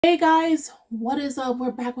Hey guys, what is up? We're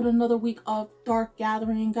back with another week of Dark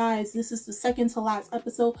Gathering. Guys, this is the second to last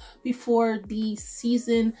episode before the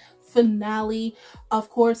season finale. Of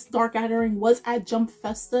course, Dark Gathering was at Jump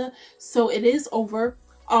Festa, so it is over.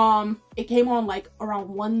 It came on like around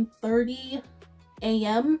 1:30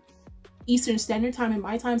 a.m. Eastern Standard Time in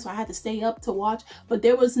my time, so I had to stay up to watch. But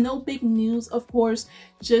there was no big news, of course,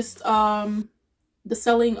 just the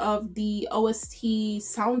selling of the OST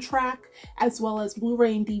soundtrack as well as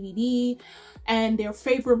Blu-ray and DVD, and their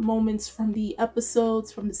favorite moments from the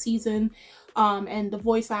episodes from the season, and the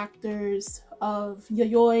voice actors of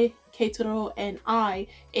Yayoi, Keitaro, and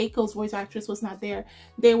Aiko's voice actress was not there.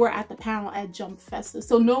 They were at the panel at Jump Festa.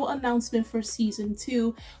 So no announcement for season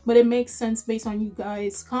 2, but it makes sense based on you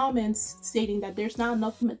guys' comments stating that there's not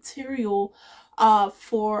enough material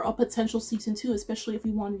for a potential season 2, especially if we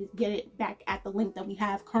wanted to get it back at the link that we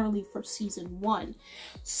have currently for season 1.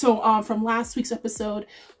 So from last week's episode,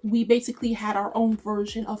 we basically had our own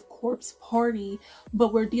version of Corpse Party,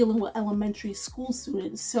 but we're dealing with elementary school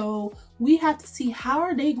students. So we have to see how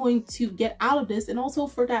are they going to get out of this, and also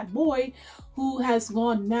for that boy who has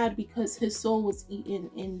gone mad because his soul was eaten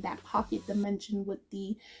in that pocket dimension with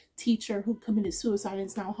the teacher who committed suicide and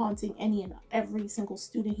is now haunting any and every single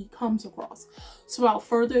student he comes across. So without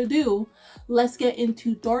further ado, let's get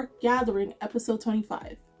into Dark Gathering episode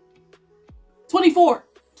 25.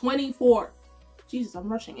 24! Jesus,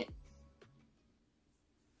 I'm rushing it.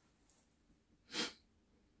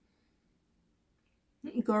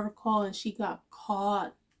 Girl called and she got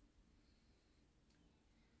caught.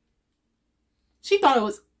 She thought it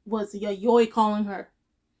was Yayoi calling her.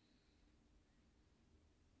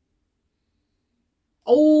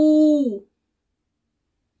 Oh!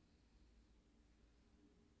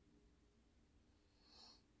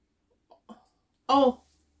 Oh!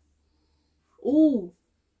 Ooh!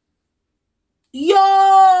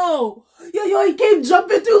 Yo! Yayoi came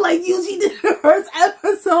jumping through like Yuji did in the first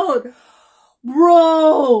episode!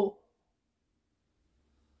 Bro!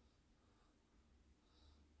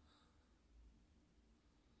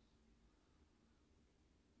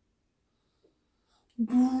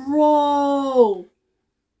 Bro!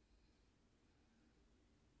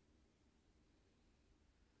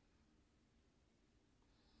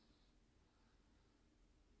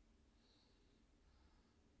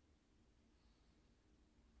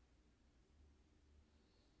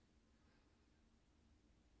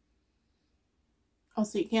 Oh,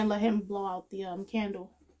 so you can't let him blow out the candle.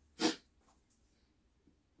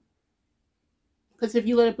 Because if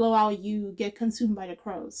you let it blow out, you get consumed by the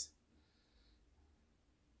crows.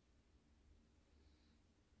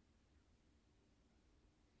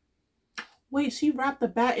 Wait, she wrapped the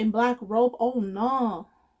bat in black robe? Oh, no.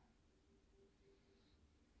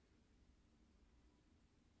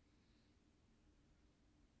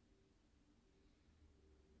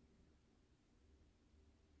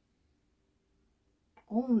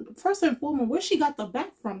 Oh, first and foremost, where she got the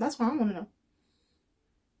bat from? That's what I want to know.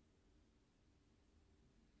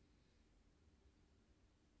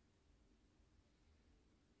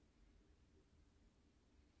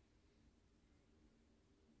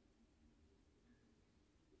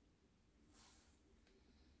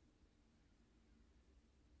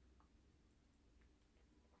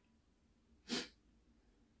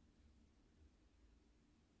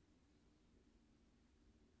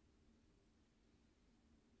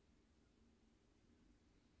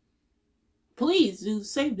 Please, dude,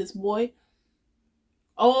 save this boy.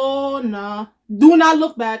 Oh, nah. Do not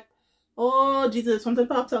look back. Oh, Jesus, something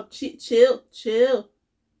pops up. Chill.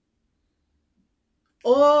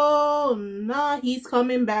 Oh, nah, he's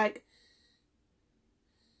coming back.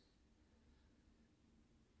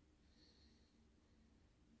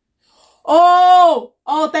 Oh,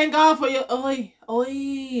 thank God for you.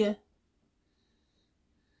 Oi.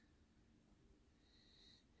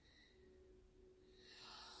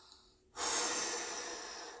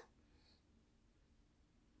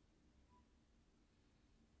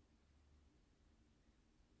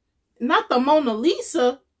 Not the Mona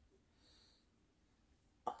Lisa.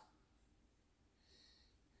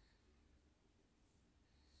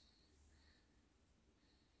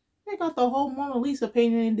 They got the whole Mona Lisa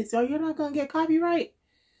painted in this. Oh, you're not gonna get copyright.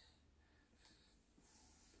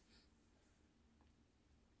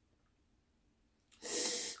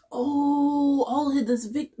 Oh, all of this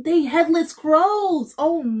they headless crows.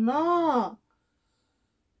 Oh nah.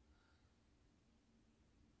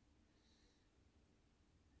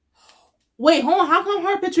 Wait, hold on. How come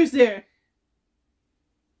her picture's there?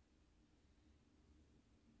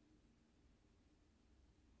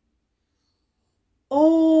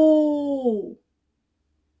 Oh.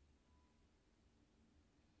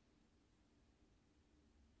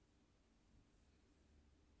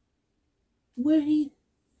 where he...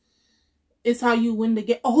 It's how you win the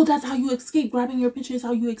game. Oh, that's how you escape. Grabbing your picture is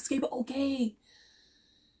how you escape. Okay.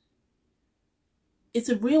 Is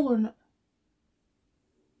it real or not?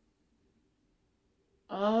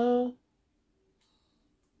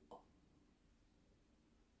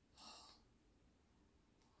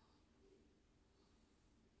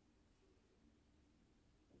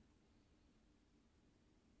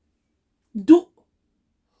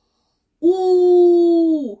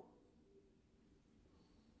 Ooh.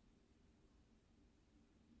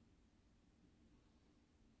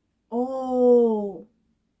 Oh.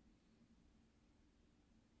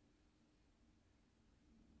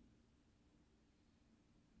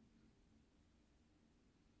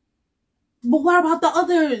 But what about the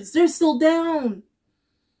others? They're still down.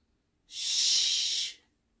 Shh.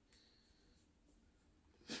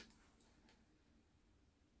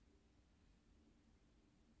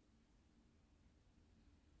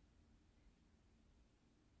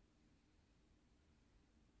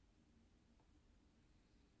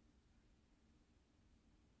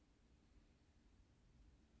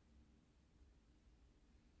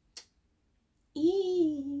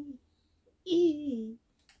 Eee. Eee.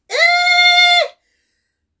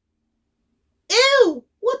 Ew!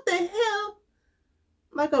 What the hell?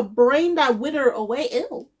 Like a brain that wither away.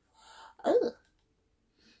 Ew. Ugh.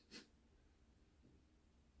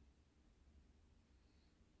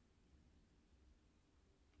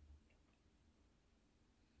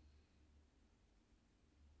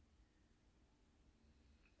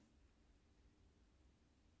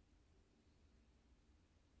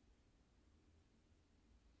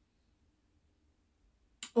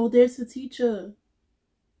 Oh, there's the teacher.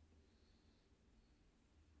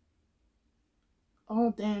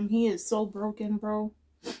 Oh, damn. He is so broken, bro.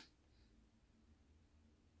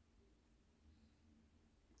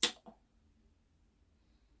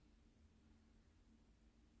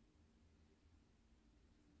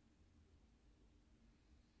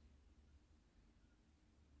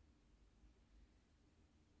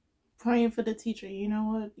 Praying for the teacher. You know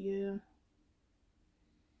what? Yeah.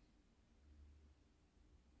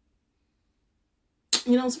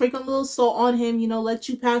 You know, sprinkle a little salt on him. You know, let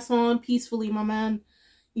you pass on peacefully, my man.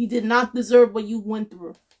 You did not deserve what you went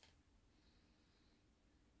through.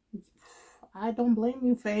 I don't blame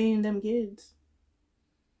you for hating them kids.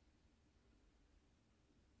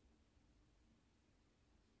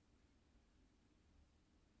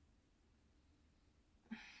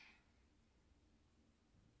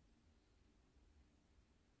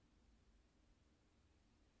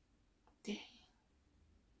 Dang.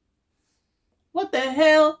 What the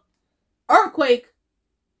hell? Earthquake.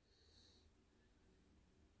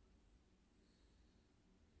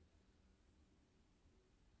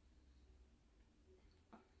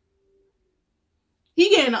 He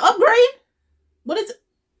getting an upgrade? What is it?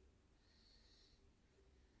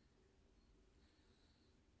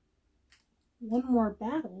 One more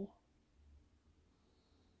battle.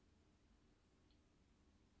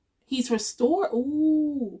 He's restored.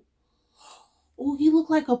 Ooh. Ooh, he looked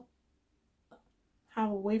like a... Have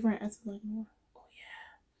a wavering essence like more. Oh,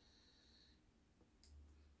 yeah.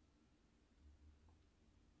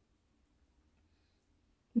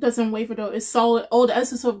 Doesn't waver, though. It's solid. Oh, the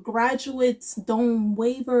essence of graduates don't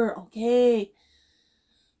waver. Okay.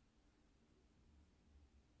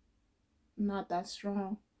 Not that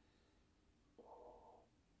strong.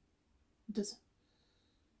 Just...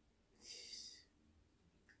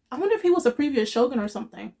 I wonder if he was a previous shogun or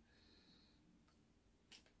something.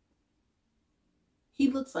 He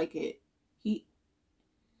looks like it. He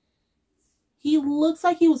looks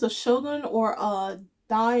like he was a shogun or a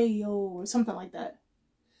daio or something like that.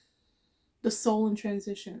 The soul in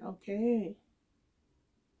transition. Okay.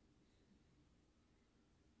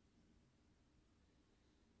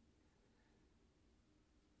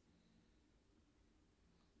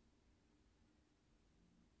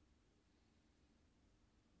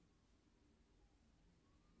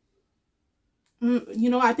 You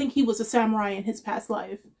know, I think he was a samurai in his past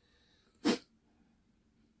life.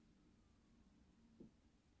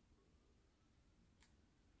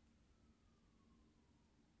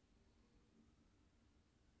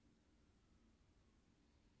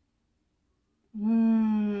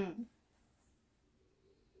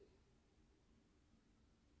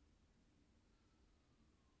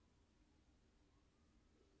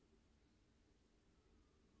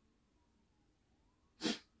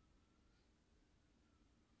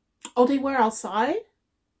 Oh, they were outside?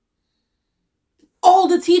 Oh,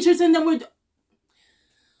 the teachers and them were...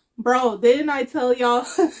 Bro, didn't I tell y'all?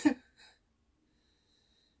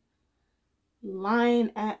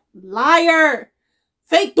 Lying at... Liar!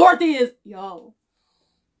 Fake Dorothy is, yo.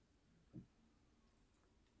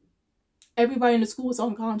 Everybody in the school is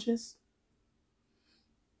unconscious.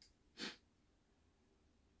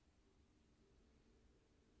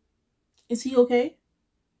 Is he okay?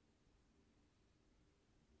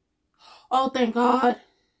 Oh, thank God.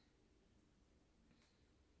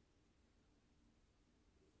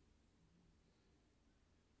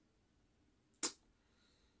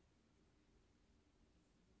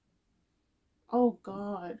 Oh,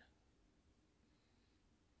 God.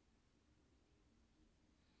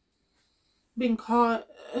 Being caught.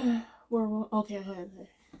 Okay.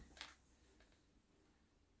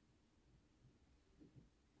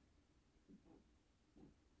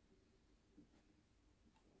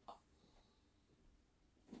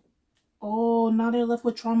 Oh, now they're left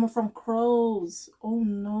with trauma from crows. Oh,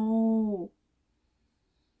 no.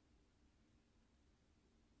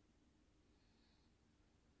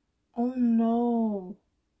 Oh, no.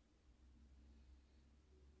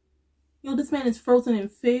 Yo, this man is frozen in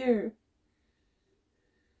fear.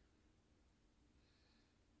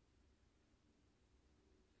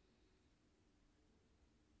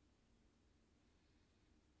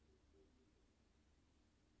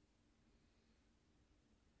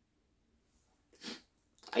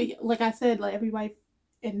 Like I said, like everybody,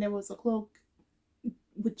 and there was a cloak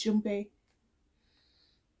with Junpei.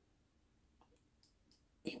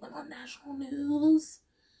 He went on national news.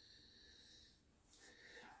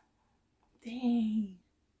 Dang.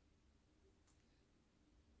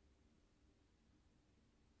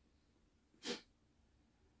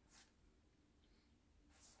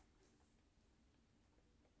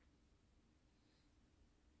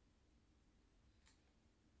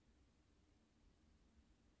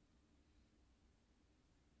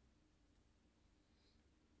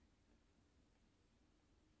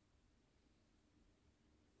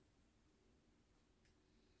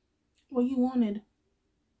 What you wanted?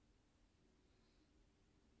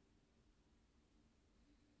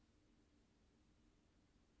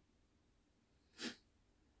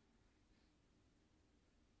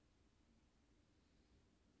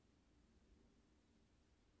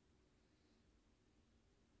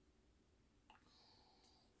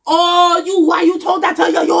 Oh, why you told that to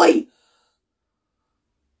Yayoi?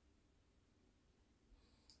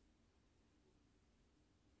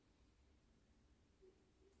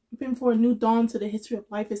 Been for a new dawn to the history of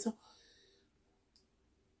life itself.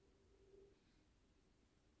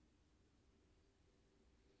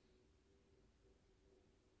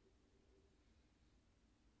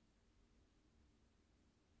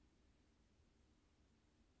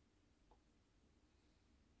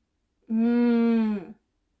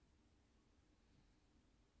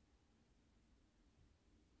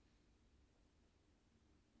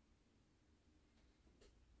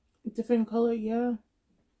 Different color, yeah.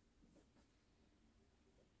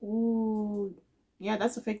 Ooh. Yeah,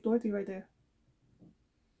 that's a fake Dorothy right there.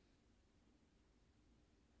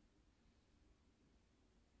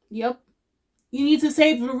 Yep. You need to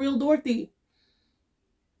save the real Dorothy.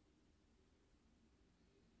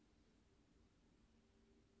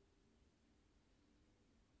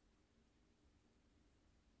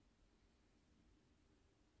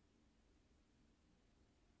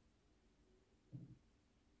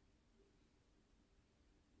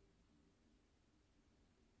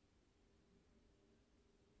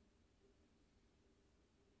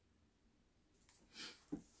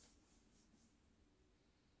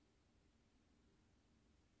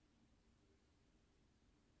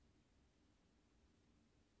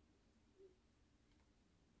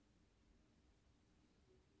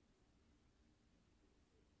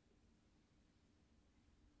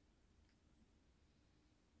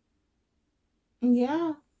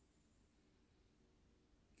 Yeah.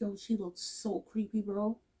 Yo, she looks so creepy,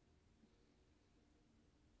 bro.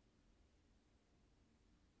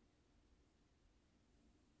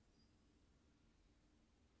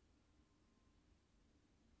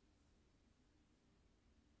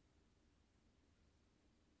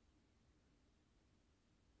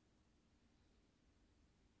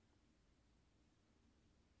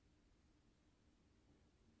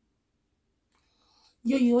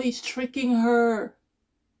 Yo, you always tricking her.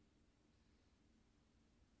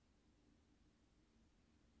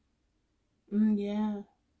 Yeah.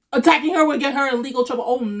 Attacking her would get her in legal trouble.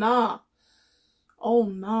 Oh, nah. Oh,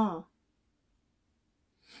 nah.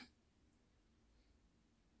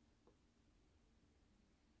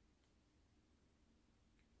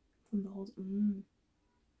 From the whole.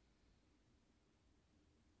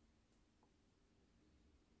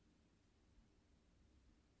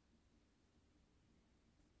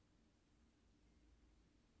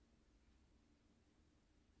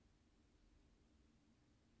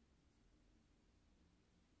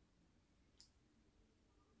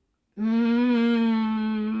 Yeah,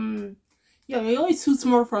 you're always too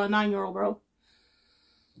smart for a 9-year-old, bro.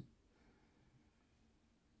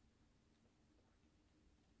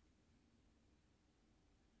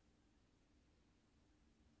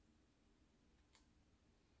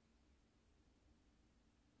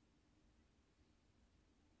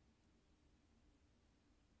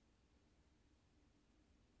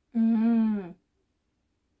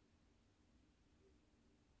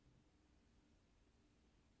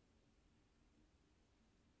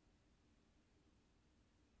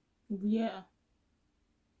 Yeah.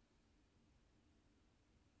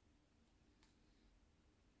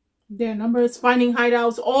 Their number is finding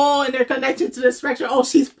hideouts. Oh, and they're connected to the spectrum. Oh,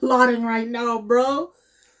 she's plotting right now, bro.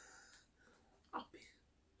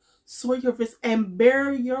 Sort your fist and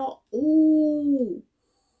bury your. Ooh.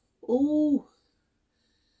 Ooh.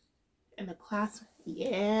 In the class.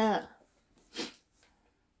 Yeah.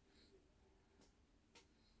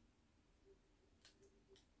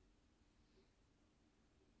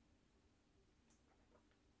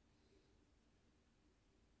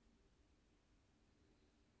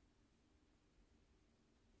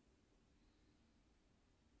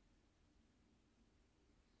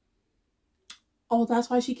 Oh, that's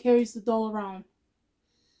why she carries the doll around.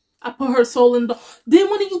 I put her soul in the doll. Didn't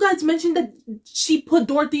one of you guys mention that she put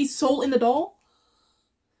Dorothy's soul in the doll?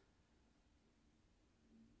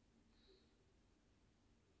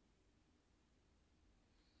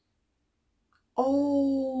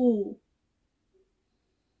 Oh.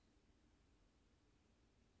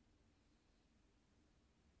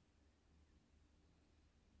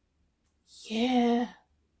 Yeah.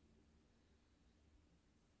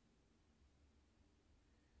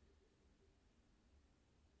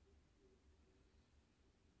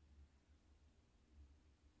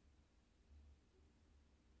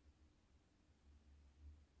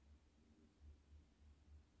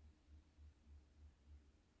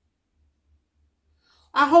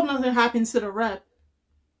 I hope nothing happens to the rep.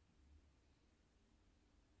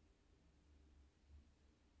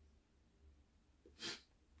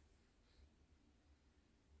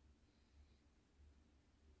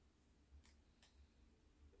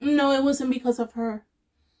 No, it wasn't because of her.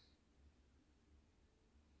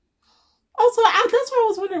 Also, that's why I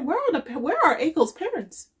was wondering, where are Aiko's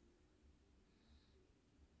parents?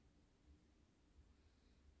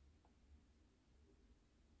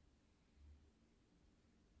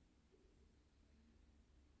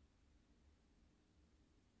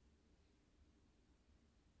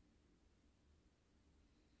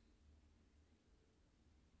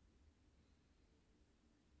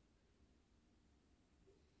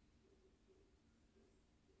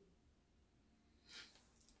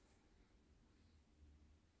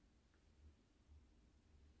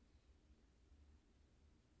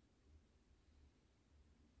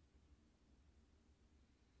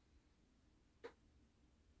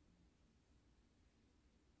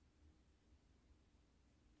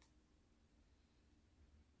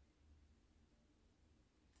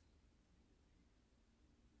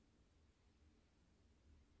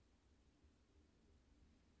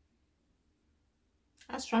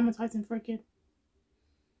 That's traumatizing for a kid.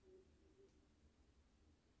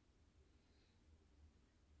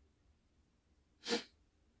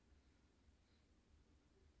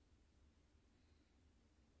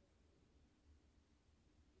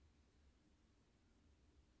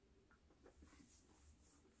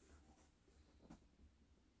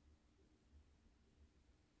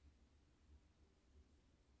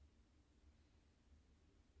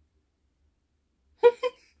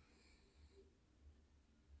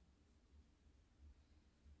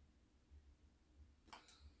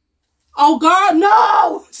 Oh God,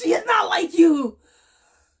 no! She is not like you!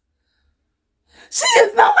 She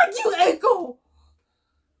is not like you, Eiko!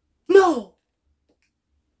 No!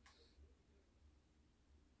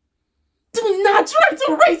 Do not try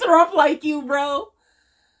to raise her up like you, bro!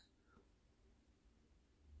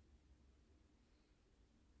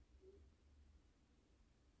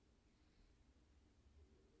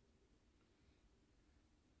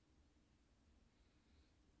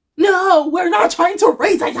 No! We're not trying to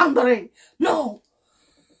raise a yandere! No!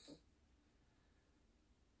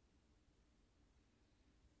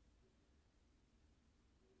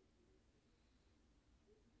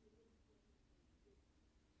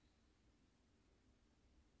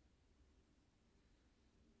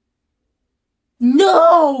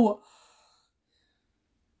 No!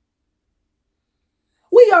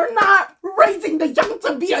 We are not raising the young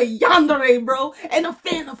to be a yandere, bro, and a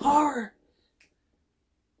fan of horror.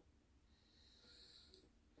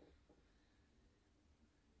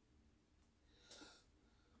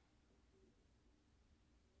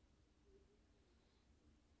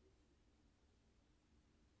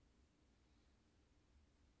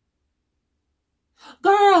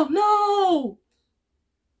 Girl, no!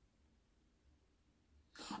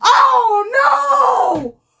 Oh,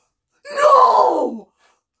 no! No!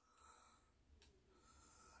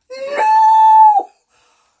 No!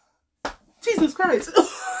 Jesus Christ.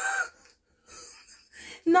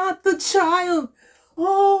 Not the child.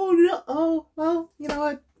 Oh, no. Oh, well, you know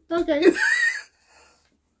what? Okay.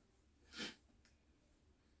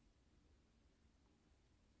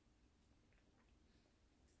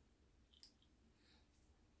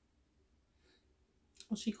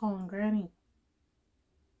 What's she calling Granny?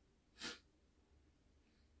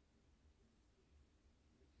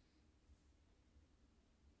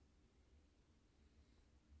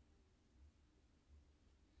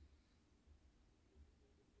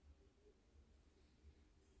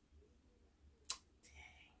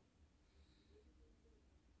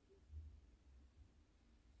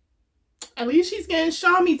 At least she's getting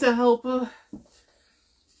Shami to help her.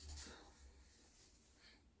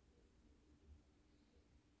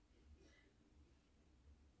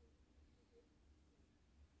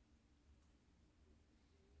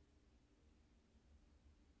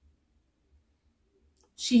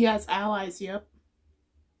 She has allies, yep.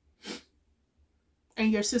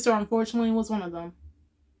 And your sister, unfortunately, was one of them.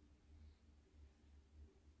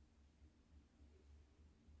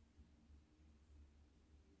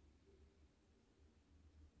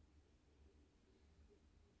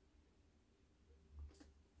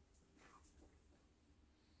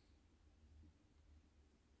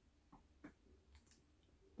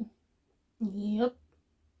 Yep.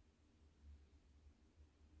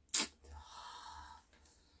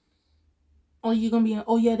 Oh, you gonna be in,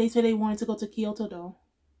 oh yeah, they said they wanted to go to Kyoto though.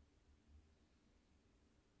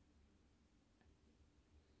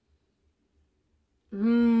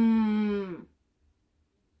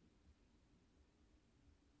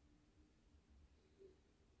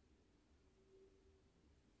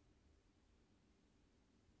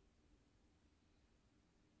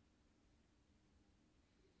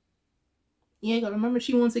 Yeah, you gotta remember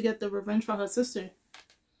she wants to get the revenge for her sister.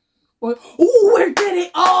 Or, oh, we're getting,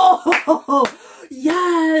 oh,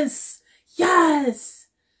 yes, yes,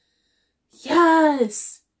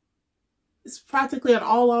 yes. It's practically an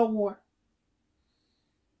all-out war.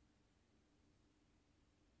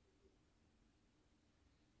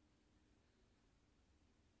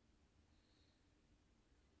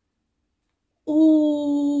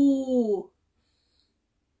 Ooh.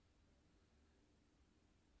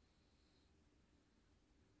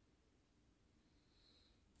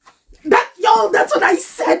 Yo, that's what I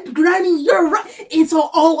said, Granny. You're right. It's an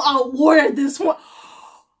all-out war, this one.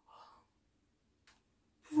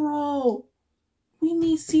 Bro, we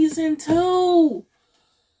need season 2.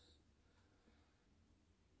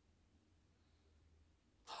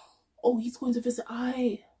 Oh, he's going to visit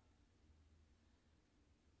I.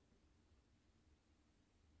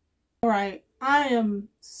 Alright, I am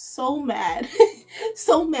so mad.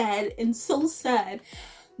 So mad and so sad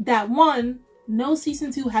that one, no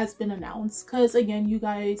season 2 has been announced, because again, you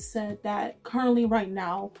guys said that currently right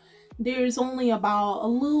now there's only about a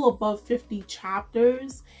little above 50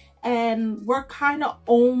 chapters, and we're kind of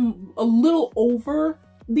a little over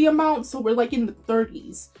the amount, so we're like in the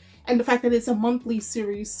 30s. And the fact that it's a monthly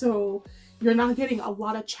series, so you're not getting a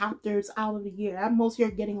lot of chapters out of the year. At most you're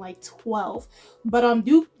getting like 12. But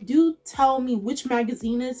do tell me which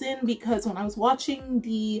magazine is in, because when I was watching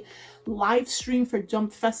the live stream for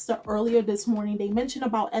Jump Festa earlier this morning, they mentioned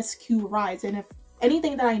about SQ Rise. And if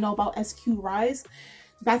anything that I know about SQ Rise,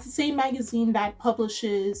 that's the same magazine that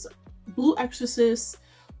publishes Blue Exorcist,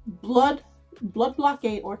 Blood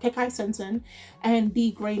Blockade or Kekai Sensen, and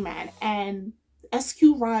The Gray Man. And SQ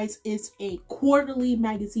Rise is a quarterly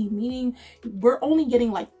magazine, meaning we're only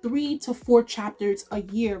getting like 3 to 4 chapters a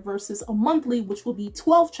year versus a monthly, which will be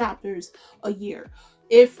 12 chapters a year.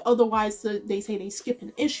 If otherwise they say they skip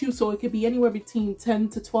an issue, so it could be anywhere between 10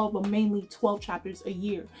 to 12, but mainly 12 chapters a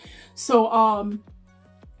year. So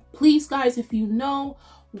please guys, if you know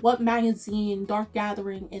what magazine Dark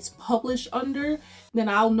Gathering is published under, then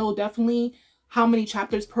I'll know definitely how many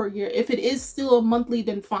chapters per year. If it is still a monthly,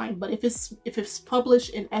 then fine. But if it's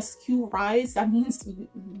published in SQ Rise, that means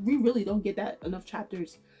we really don't get that enough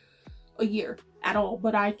chapters a year at all.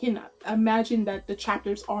 But I can imagine that the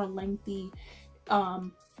chapters are lengthy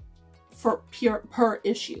for per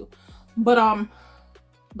issue. But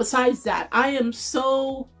besides that, I am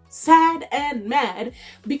so sad and mad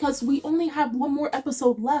because we only have one more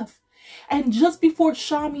episode left. And just before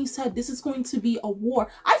Shami said this is going to be a war,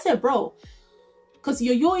 I said, bro, because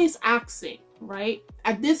Yayoi is asking, right?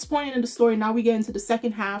 At this point in the story, now we get into the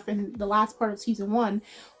second half and the last part of season 1,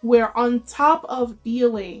 where on top of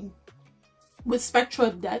dealing with Spectra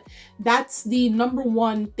of Death. That's the number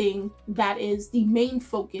one thing that is the main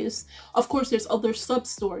focus. Of course, there's other sub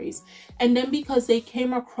stories, and then because they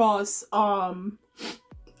came across and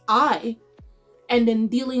then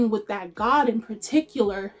dealing with that god in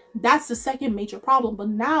particular, that's the second major problem. But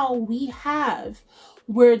now we have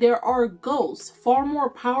where there are ghosts, far more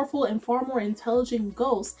powerful and far more intelligent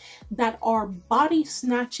ghosts that are body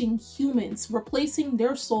snatching humans, replacing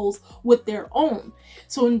their souls with their own.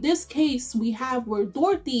 So in this case, we have where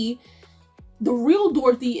Dorothy, the real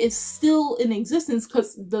Dorothy, is still in existence,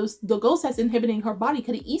 because the ghost that's inhibiting her body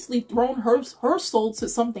could have easily thrown her soul to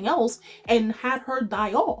something else and had her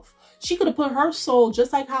die off. She could have put her soul,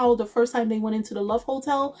 just like how the first time they went into the Love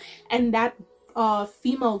Hotel and that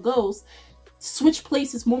female ghost switched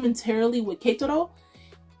places momentarily with Keitaro.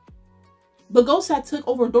 The ghost that took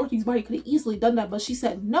over Dorothy's body could have easily done that, but she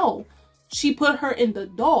said no. She put her in the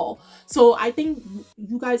doll. So I think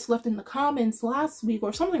you guys left in the comments last week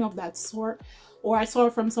or something of that sort, or I saw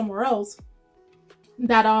it from somewhere else,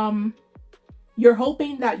 that you're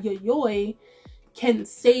hoping that Yayoi can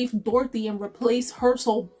save Dorothy and replace her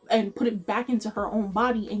soul and put it back into her own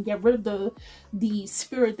body and get rid of the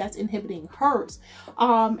spirit that's inhibiting hers.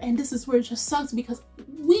 And this is where it just sucks, because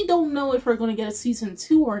we don't know if we're going to get a season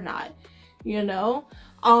 2 or not, you know?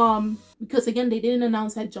 Because again, they didn't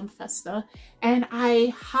announce at Jump Festa, and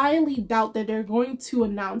I highly doubt that they're going to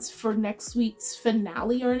announce for next week's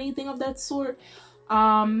finale or anything of that sort.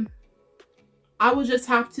 I would just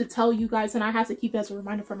have to tell you guys, and I have to keep it as a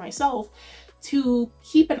reminder for myself, to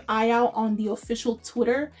keep an eye out on the official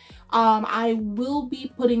Twitter. I will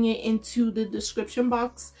be putting it into the description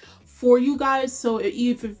box for you guys, so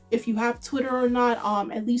if you have Twitter or not,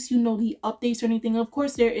 at least you know the updates or anything. Of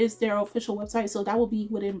course, there is their official website, so that will be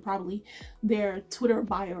within probably their Twitter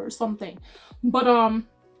bio or something. But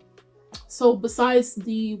so besides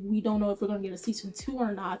we don't know if we're gonna get a season 2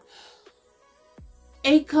 or not,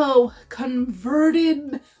 Eiko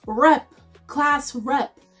converted class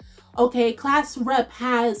rep. Okay, class rep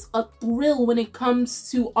has a thrill when it comes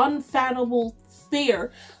to unfathomable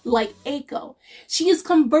fear like Eiko. She is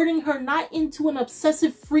converting her not into an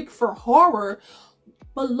obsessive freak for horror,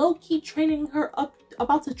 but low-key training her up,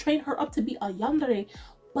 about to train her up to be a yandere,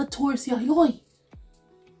 but towards Yayoi.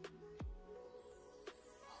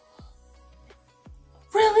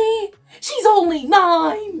 Really? She's only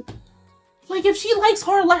 9! Like, if she likes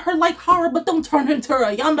horror, let her like horror, but don't turn her into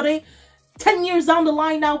a yandere. 10 years down the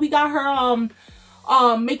line now, we got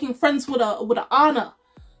her making friends with a Anna,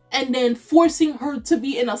 and then forcing her to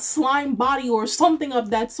be in a slime body or something of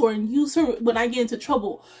that sort, and use her when I get into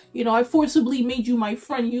trouble. You know, I forcibly made you my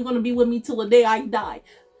friend, you're gonna be with me till the day I die.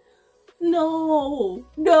 No,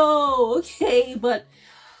 okay, but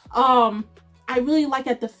I really like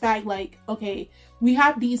at the fact, like, okay, we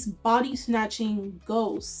have these body snatching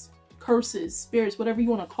ghosts, curses, spirits, whatever you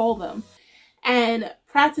want to call them, and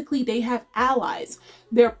practically they have allies.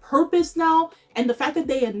 Their purpose now, and the fact that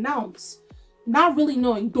they announce, not really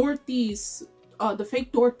knowing Dorothy's, the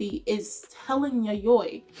fake Dorothy is telling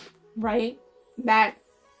Yayoi, right, that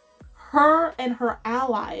her and her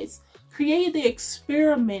allies created the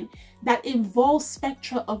experiment that involves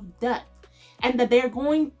Spectra of Death, and that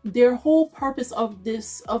their whole purpose of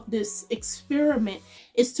this experiment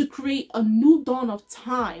is to create a new dawn of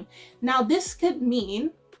time. Now this could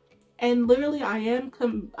mean, and literally I am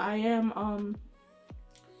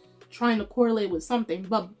trying to correlate with something,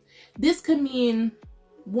 but this could mean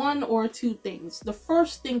one or two things. The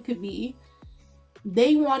first thing could be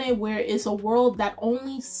they wanted where it's a world that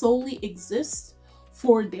only solely exists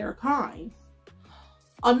for their kind.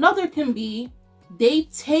 Another can be they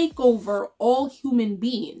take over all human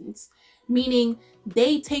beings, meaning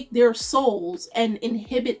they take their souls and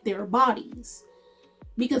inhibit their bodies.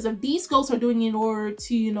 Because if these ghosts are doing it in order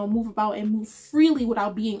to, you know, move about and move freely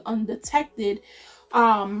without being undetected,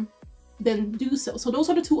 then do so. So those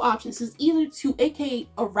are the two options. It's either to aka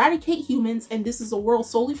eradicate humans, and this is a world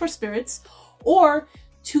solely for spirits, or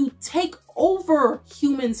to take over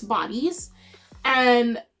humans' bodies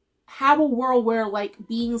and have a world where, like,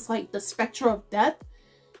 beings like the Spectra of Death.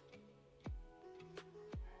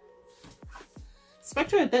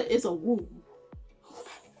 Spectra of Death is a womb.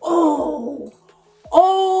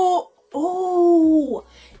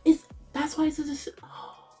 That's why it says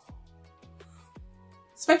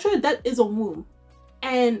Spectra of Death is a womb,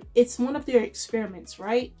 and it's one of their experiments,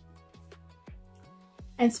 right?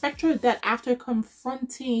 And Spectra of Death, after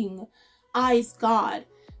confronting Ai's God,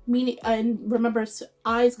 meaning, and remember,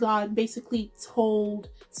 Ai's God basically told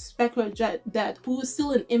Spectra of Death, who is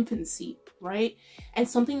still in infancy, right? And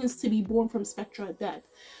something is to be born from Spectra of Death,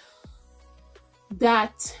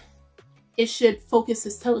 that it should focus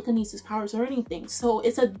its telekinesis powers or anything. So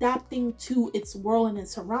it's adapting to its world and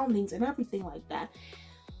its surroundings and everything like that.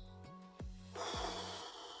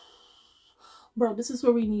 Bro, this is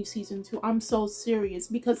where we need season 2. I'm so serious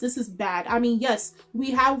because this is bad. I mean, yes, we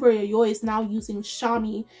have where Yayoi is now using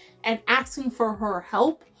Shami and asking for her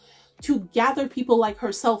help to gather people like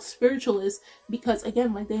herself, spiritualists, because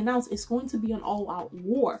again, like they announced, it's going to be an all-out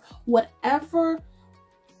war. Whatever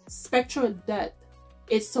Spectra Death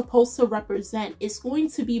is supposed to represent is going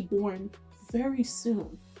to be born very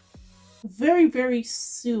soon. Very, very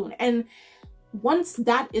soon. And once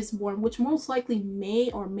that is born, which most likely may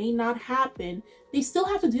or may not happen, they still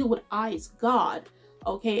have to deal with Ai's God,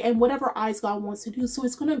 okay? And whatever Ai's God wants to do. So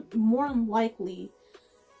it's going to more than likely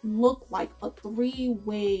look like a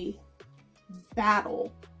 3-way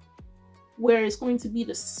battle where it's going to be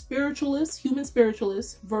the spiritualists, human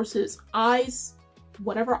spiritualists, versus Ai's,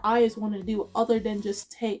 whatever Ai want to do, other than just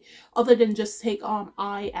take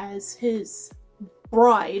Ai as his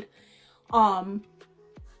bride.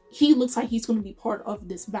 He looks like he's going to be part of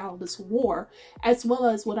this battle, this war, as well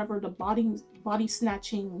as whatever the body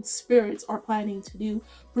snatching spirits are planning to do,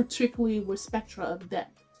 particularly with Spectra of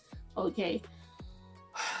Death. Okay.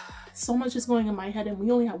 So much is going in my head and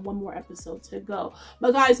we only have one more episode to go.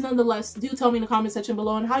 But guys, nonetheless, do tell me in the comment section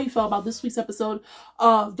below and how you felt about this week's episode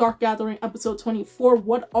of Dark Gathering episode 24.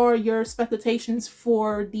 What are your expectations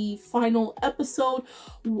for the final episode?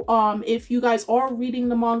 If you guys are reading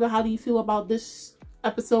the manga, how do you feel about this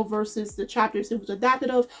episode versus the chapters it was adapted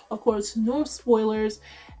of? Of course, no spoilers.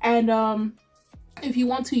 And if you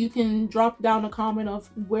want to, you can drop down a comment of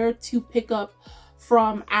where to pick up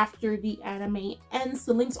from after the anime ends.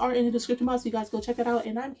 The links are in the description box, so you guys go check it out.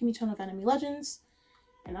 And I'm Kimmy Chan of Anime Legends,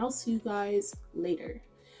 and I'll see you guys later.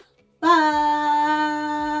 Bye.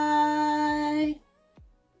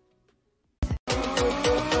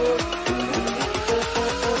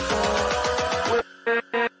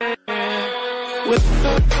 With